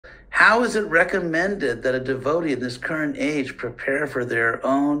How is it recommended that a devotee in this current age prepare for their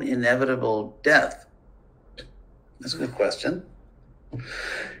own inevitable death? That's a good question.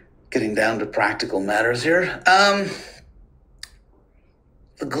 Getting down to practical matters here. The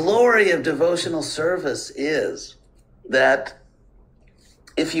glory of devotional service is that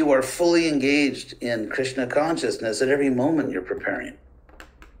if you are fully engaged in Krishna consciousness, at every moment you're preparing.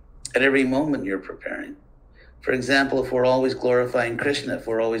 At every moment you're preparing. For example, if we're always glorifying Krishna, if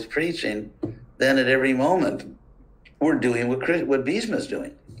we're always preaching, then at every moment we're doing what Bhishma's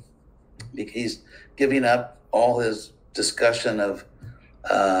doing. He's giving up all his discussion of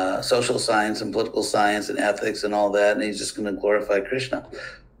social science and political science and ethics and all that, and he's just going to glorify Krishna.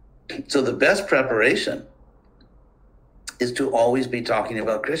 So the best preparation is to always be talking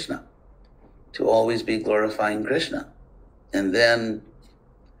about Krishna, to always be glorifying Krishna. And then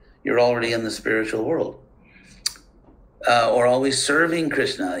you're already in the spiritual world. Or always serving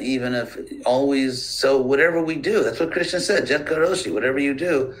Krishna, even if always, so whatever we do, that's what Krishna said, Jet Karoshi, whatever you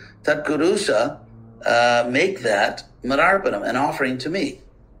do, Tat Kurusha, make that Madarpanam, an offering to me.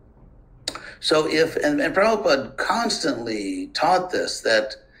 So and Prabhupada constantly taught this,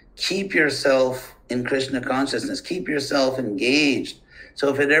 that keep yourself in Krishna consciousness, keep yourself engaged. So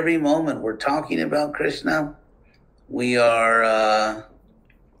if at every moment we're talking about Krishna,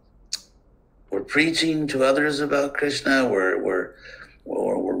 we're preaching to others about Krishna, we're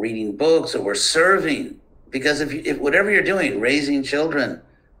reading books, or we're serving. Because if whatever you're doing, raising children,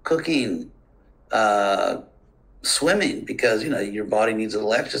 cooking, swimming, because your body needs a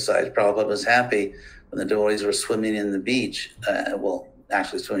little exercise. Prabhupada was happy when the devotees were swimming in the beach. Well,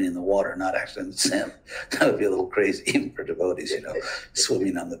 actually swimming in the water, not actually in the sand. That would be a little crazy even for devotees,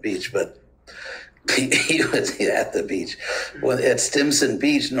 swimming on the beach. But he was at the beach, at Stimson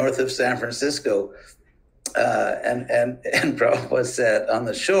Beach, north of San Francisco, and Prabhupada sat on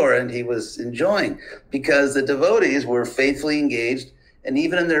the shore, and he was enjoying, because the devotees were faithfully engaged, and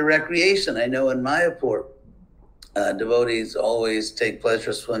even in their recreation. I know in Mayapur, devotees always take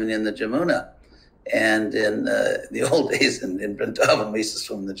pleasure swimming in the Jamuna, and in the old days in Vrindavan, we used to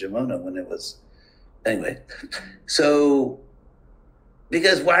swim in the Jamuna when it was, anyway. So,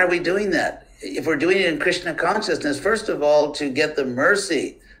 because why are we doing that? If we're doing it in Krishna consciousness, first of all, to get the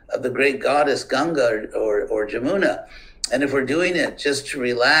mercy of the great goddess Ganga or Jamuna. And if we're doing it just to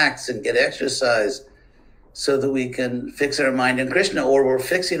relax and get exercise so that we can fix our mind in Krishna, or we're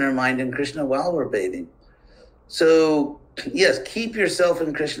fixing our mind in Krishna while we're bathing. So yes, keep yourself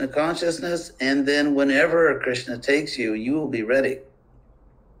in Krishna consciousness, and then whenever Krishna takes you, you will be ready.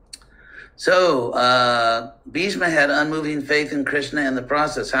 So, Bhishma had unmoving faith in Krishna in the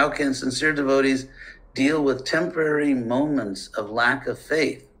process. How can sincere devotees deal with temporary moments of lack of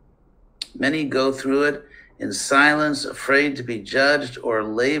faith? Many go through it in silence, afraid to be judged or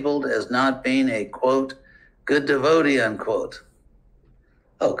labeled as not being a, quote, good devotee, unquote.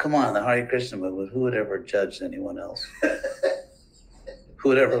 Oh, come on, the Hare Krishna movement, who would ever judge anyone else? Who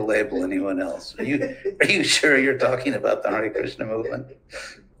would ever label anyone else? Are you sure you're talking about the Hare Krishna movement?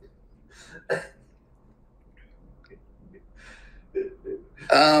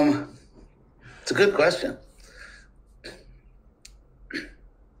 It's a good question.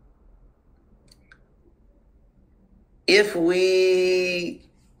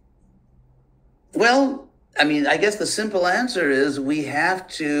 I guess the simple answer is we have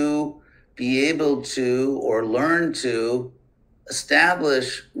to be able to, or learn to,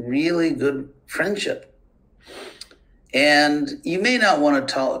 establish really good friendship. And you may not want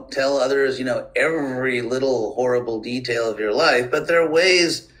to tell others, every little horrible detail of your life, but there are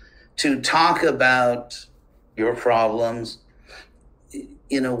ways to talk about your problems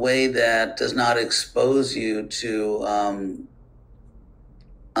in a way that does not expose you to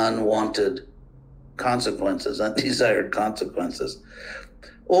unwanted consequences, undesired consequences.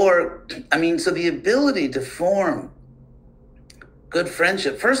 So the ability to form good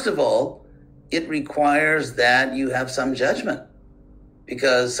friendship, first of all, it requires that you have some judgment,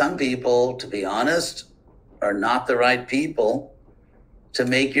 because some people, to be honest, are not the right people to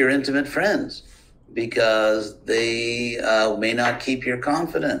make your intimate friends, because they may not keep your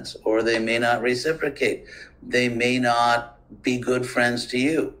confidence, or they may not reciprocate. They may not be good friends to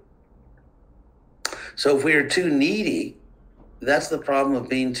you. So if we are too needy, that's the problem of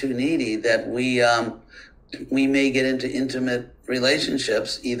being too needy, that we may get into intimate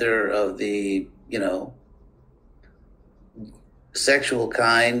relationships, either of the, sexual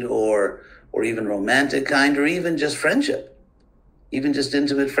kind, or even romantic kind, or even just friendship, even just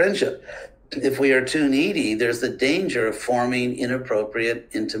intimate friendship. If we are too needy, there's the danger of forming inappropriate,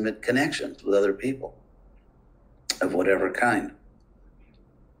 intimate connections with other people of whatever kind.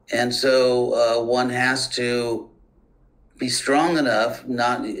 And so one has to be strong enough.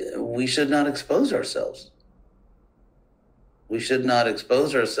 We should not expose ourselves. We should not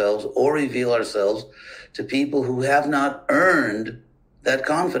expose ourselves or reveal ourselves to people who have not earned that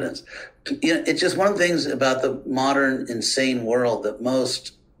confidence. It's just one of the things about the modern insane world that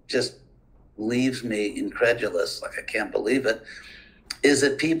most just leaves me incredulous, like I can't believe it, is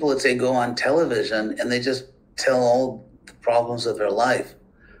that people, let's say, go on television and they just tell all the problems of their life,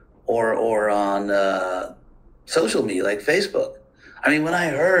 or on social media like Facebook. I mean, when I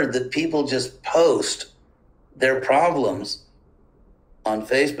heard that people just post their problems on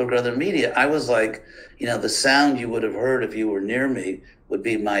Facebook or other media, I was like, the sound you would have heard if you were near me would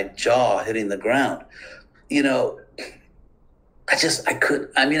be my jaw hitting the ground. I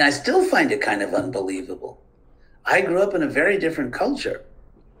still find it kind of unbelievable. I grew up in a very different culture.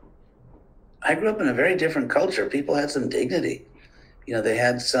 People had some dignity. They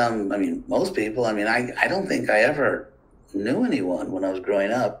had some, most people, I don't think I ever knew anyone when I was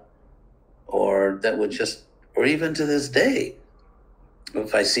growing up, or that would just, or even to this day,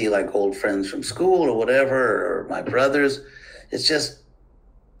 if I see like old friends from school or whatever, or my brothers, it's just,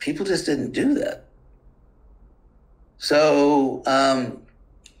 people just didn't do that. So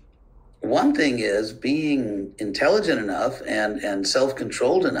one thing is being intelligent enough and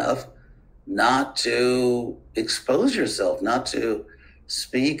self-controlled enough not to expose yourself, not to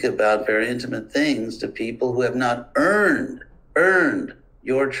speak about very intimate things to people who have not earned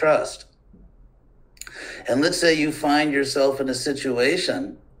your trust. And let's say you find yourself in a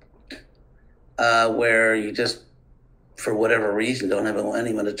situation where you just, for whatever reason, don't have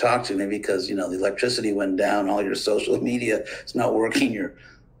anyone to talk to, maybe because, the electricity went down, all your social media is not working, your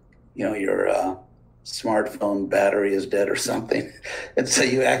smartphone battery is dead or something. And so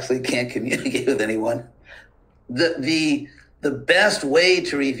you actually can't communicate with anyone. The best way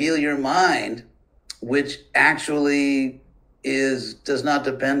to reveal your mind, which actually does not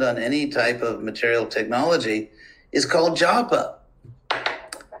depend on any type of material technology, is called japa.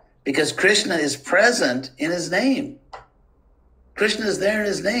 Because Krishna is present in his name. Krishna is there in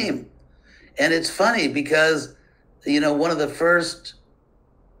his name. And it's funny because, one of the first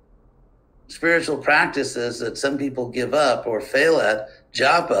spiritual practices that some people give up or fail at,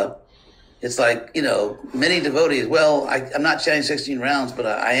 japa, it's like, many devotees, well, I'm not chanting 16 rounds, but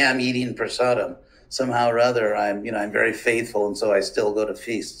I am eating prasadam. Somehow or other, I'm very faithful, and so I still go to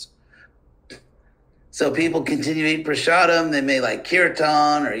feasts. So people continue to eat prasadam. They may like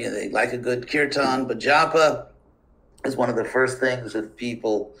kirtan, or they like a good kirtan, but japa is one of the first things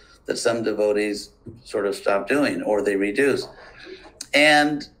that some devotees sort of stop doing, or they reduce.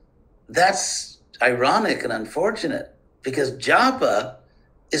 And that's ironic and unfortunate, because japa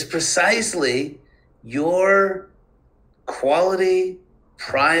is precisely your quality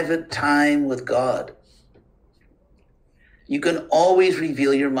private time with God. You can always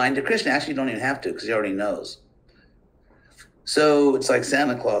reveal your mind to Krishna. Actually, you don't even have to, because he already knows. So it's like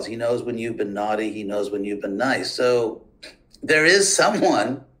Santa Claus. He knows when you've been naughty. He knows when you've been nice. So there is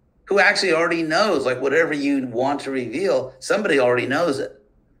someone who actually already knows, like whatever you want to reveal, somebody already knows it.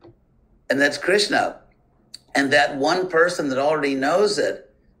 And that's Krishna. And that one person that already knows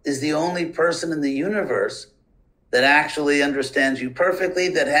it is the only person in the universe that actually understands you perfectly,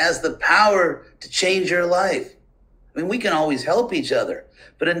 that has the power to change your life. We can always help each other,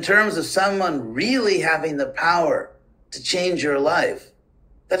 but in terms of someone really having the power to change your life,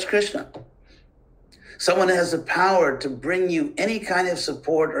 that's Krishna. Someone has the power to bring you any kind of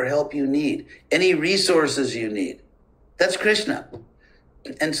support or help you need, any resources you need. That's Krishna.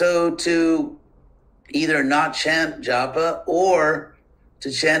 And so to either not chant japa or to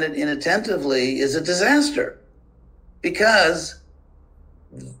chant it inattentively is a disaster, because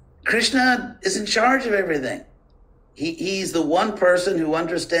Krishna is in charge of everything. He's the one person who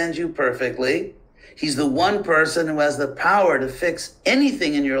understands you perfectly. He's the one person who has the power to fix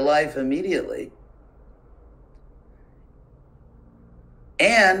anything in your life immediately.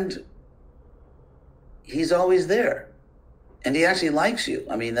 And he's always there. And he actually likes you.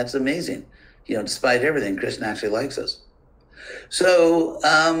 That's amazing. Despite everything, Krishna actually likes us. So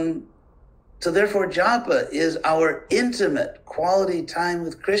therefore, japa is our intimate quality time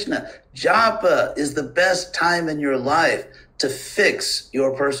with Krishna. Japa is the best time in your life to fix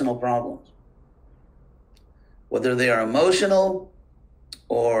your personal problems, whether they are emotional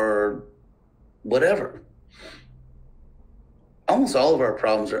or whatever. Almost all of our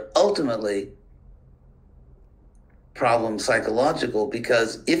problems are ultimately problems psychological,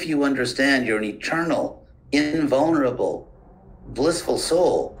 because if you understand you're an eternal, invulnerable, blissful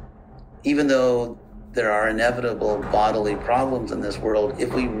soul, even though there are inevitable bodily problems in this world,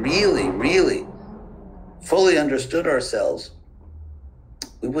 if we really, really fully understood ourselves,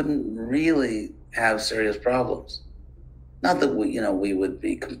 we wouldn't really have serious problems. Not that we would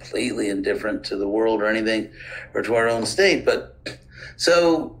be completely indifferent to the world or anything, or to our own state, but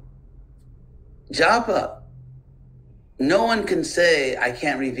so japa, no one can say, I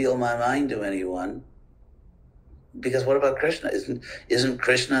can't reveal my mind to anyone, because what about Krishna? Isn't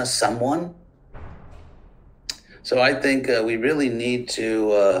Krishna someone? So I think we really need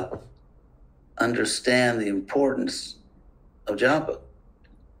to understand the importance of japa.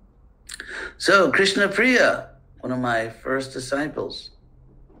 So Krishna Priya, one of my first disciples,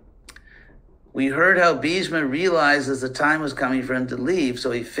 we heard how Bhishma realized as the time was coming for him to leave,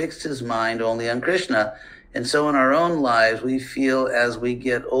 so he fixed his mind only on Krishna. And so in our own lives, we feel as we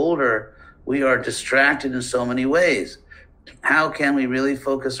get older, we are distracted in so many ways. How can we really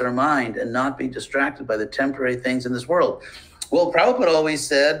focus our mind and not be distracted by the temporary things in this world? Well, Prabhupada always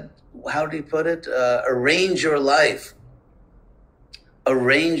said, how did he put it? Arrange your life.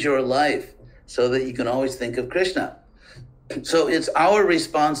 Arrange your life so that you can always think of Krishna. So it's our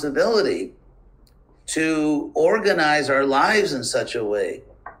responsibility to organize our lives in such a way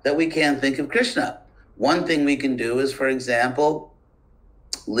that we can think of Krishna. One thing we can do is, for example,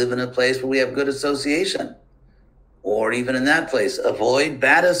 live in a place where we have good association, or even in that place, avoid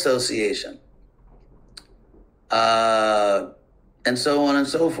bad association, and so on and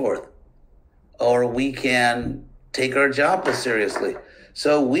so forth. Or we can take our japa seriously.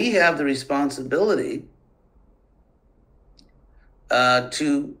 So we have the responsibility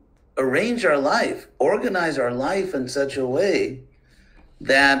to arrange our life, organize our life in such a way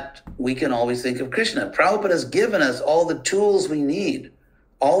that we can always think of Krishna. Prabhupada has given us all the tools we need,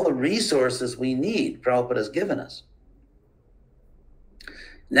 all the resources we need, Prabhupada has given us.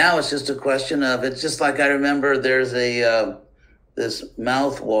 Now it's just a question of, it's just like I remember there's this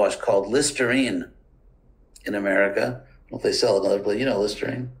mouthwash called Listerine in America. I don't know if they sell it in other places,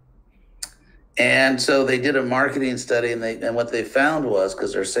 Listerine. And so they did a marketing study, and what they found was,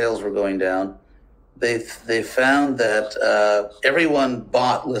 because their sales were going down, they found that everyone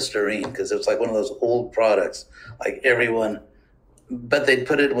bought Listerine because it was like one of those old products, like everyone, but they'd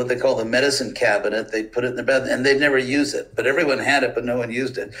put it in what they call the medicine cabinet. They'd put it in their bed, and they'd never use it, but everyone had it, but no one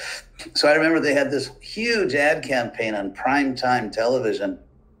used it. So I remember they had this huge ad campaign on primetime television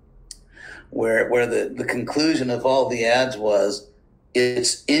where the conclusion of all the ads was,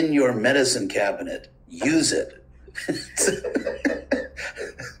 it's in your medicine cabinet, use it.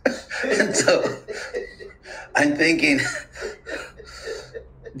 And so I'm thinking,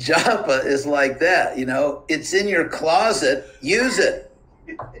 japa is like that, it's in your closet, use it.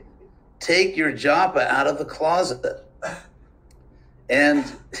 Take your japa out of the closet. And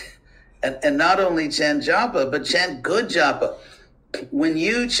not only chant japa, but chant good japa. When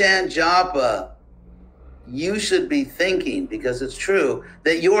you chant japa, you should be thinking, because it's true,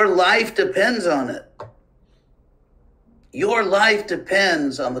 that your life depends on it. Your life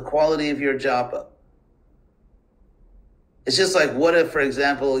depends on the quality of your japa. It's just like, what if, for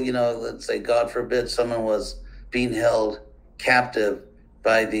example, let's say, God forbid, someone was being held captive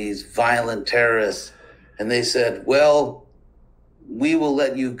by these violent terrorists, and they said, well, we will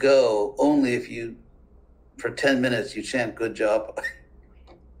let you go only if you, for 10 minutes, you chant good japa.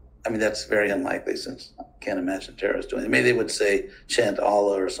 I mean, that's very unlikely, since I can't imagine terrorists doing it. Maybe they would say, chant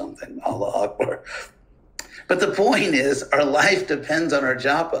Allah or something, Allah Akbar. But the point is, our life depends on our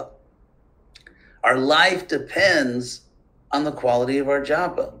japa. Our life depends on the quality of our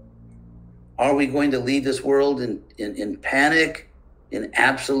japa. Are we going to leave this world in panic, in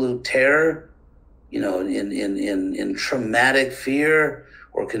absolute terror, in traumatic fear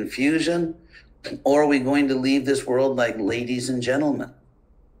or confusion? Or are we going to leave this world like ladies and gentlemen?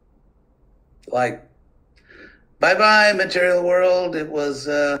 Like, bye-bye, material world. It was,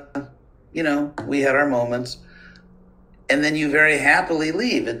 we had our moments. And then you very happily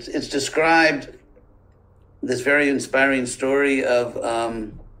leave. It's described, this very inspiring story of, oh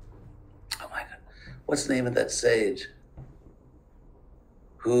my God, what's the name of that sage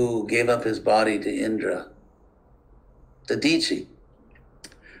who gave up his body to Indra? Dadichi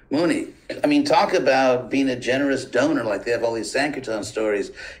Muni. I mean, talk about being a generous donor. Like, they have all these Sankirtan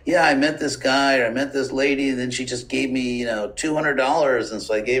stories. Yeah, I met this guy, or I met this lady, and then she just gave me, $200, and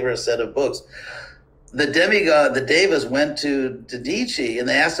so I gave her a set of books. The demigod, the devas, went to Dadichi, and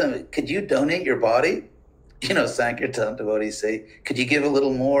they asked him, could you donate your body? Sankirtan devotees say, could you give a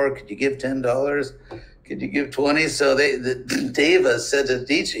little more? Could you give $10? Could you give 20? So the devas said to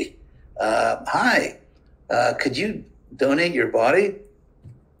Dadichi, hi, could you donate your body?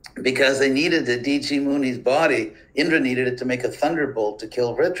 because they needed Adichie Muni's body. Indra needed it to make a thunderbolt to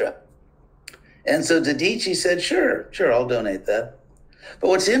kill Vritra. And so Dadichi said, sure, I'll donate that. But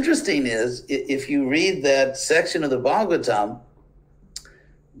what's interesting is, if you read that section of the Bhagavatam,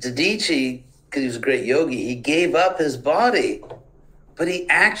 Dadichi, because he was a great yogi, he gave up his body, but he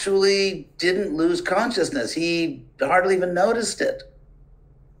actually didn't lose consciousness. He hardly even noticed it.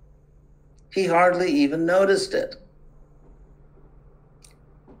 He hardly even noticed it.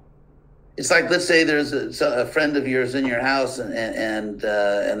 It's like, let's say there's a friend of yours in your house, and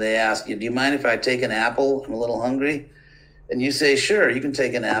they ask you, do you mind if I take an apple? I'm a little hungry. And you say, sure, you can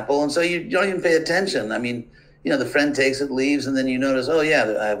take an apple. And so you don't even pay attention. I mean, the friend takes it, leaves, and then you notice, oh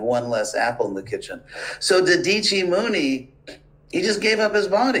yeah, I have one less apple in the kitchen. So Dadichi Muni, he just gave up his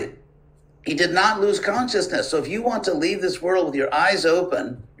body. He did not lose consciousness. So if you want to leave this world with your eyes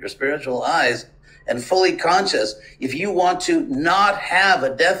open, your spiritual eyes, and fully conscious, if you want to not have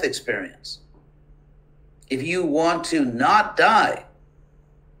a death experience, if you want to not die,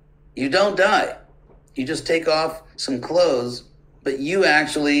 you don't die. You just take off some clothes, but you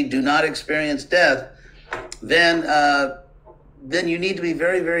actually do not experience death, then you need to be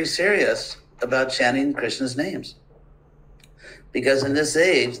very, very serious about chanting Krishna's names. Because in this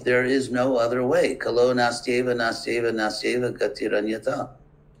age, there is no other way. Kalo nastyeva, nastyeva, nastyeva gatiranyata.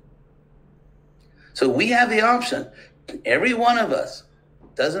 So we have the option. Every one of us,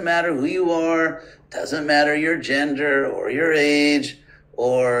 doesn't matter who you are, doesn't matter your gender or your age,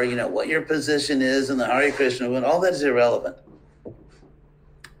 or what your position is in the Hare Krishna movement, all that is irrelevant.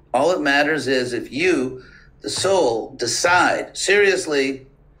 All that matters is if you, the soul, decide seriously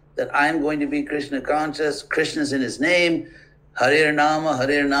that I'm going to be Krishna conscious, Krishna's in his name, Hare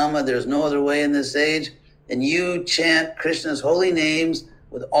Nama, there's no other way in this age, and you chant Krishna's holy names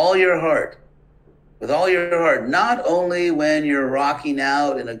with all your heart. With all your heart, not only when you're rocking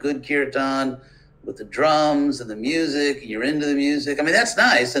out in a good kirtan with the drums and the music, and you're into the music. I mean, that's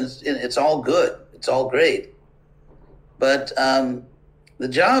nice, and it's all good. It's all great. But the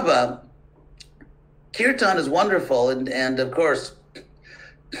japa, kirtan is wonderful, and of course,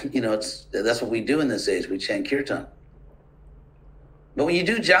 that's what we do in this age. We chant kirtan. But when you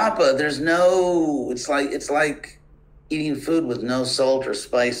do japa, it's like eating food with no salt or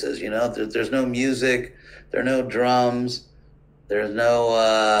spices. There's no music, there are no drums, there's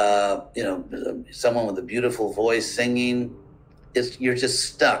no someone with a beautiful voice singing. You're just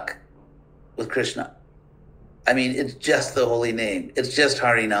stuck with Krishna. I mean, it's just the holy name. It's just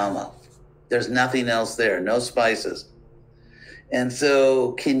Harinama. There's nothing else there, no spices. And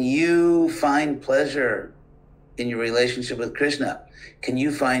so can you find pleasure in your relationship with Krishna? Can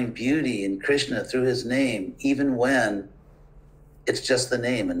you find beauty in Krishna through his name, even when it's just the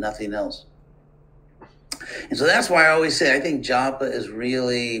name and nothing else? And so that's why I always say, I think japa is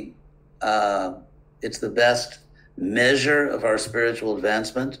really, it's the best measure of our spiritual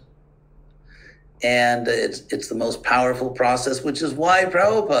advancement. And it's the most powerful process, which is why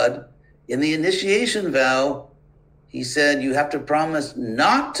Prabhupada, in the initiation vow, he said, you have to promise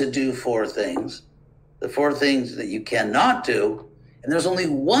not to do 4 things, the 4 things that you cannot do. And there's only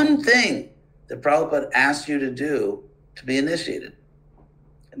one thing that Prabhupada asked you to do to be initiated,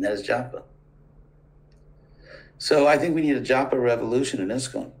 and that is japa. So I think we need a japa revolution in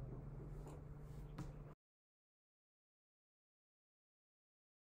ISKCON.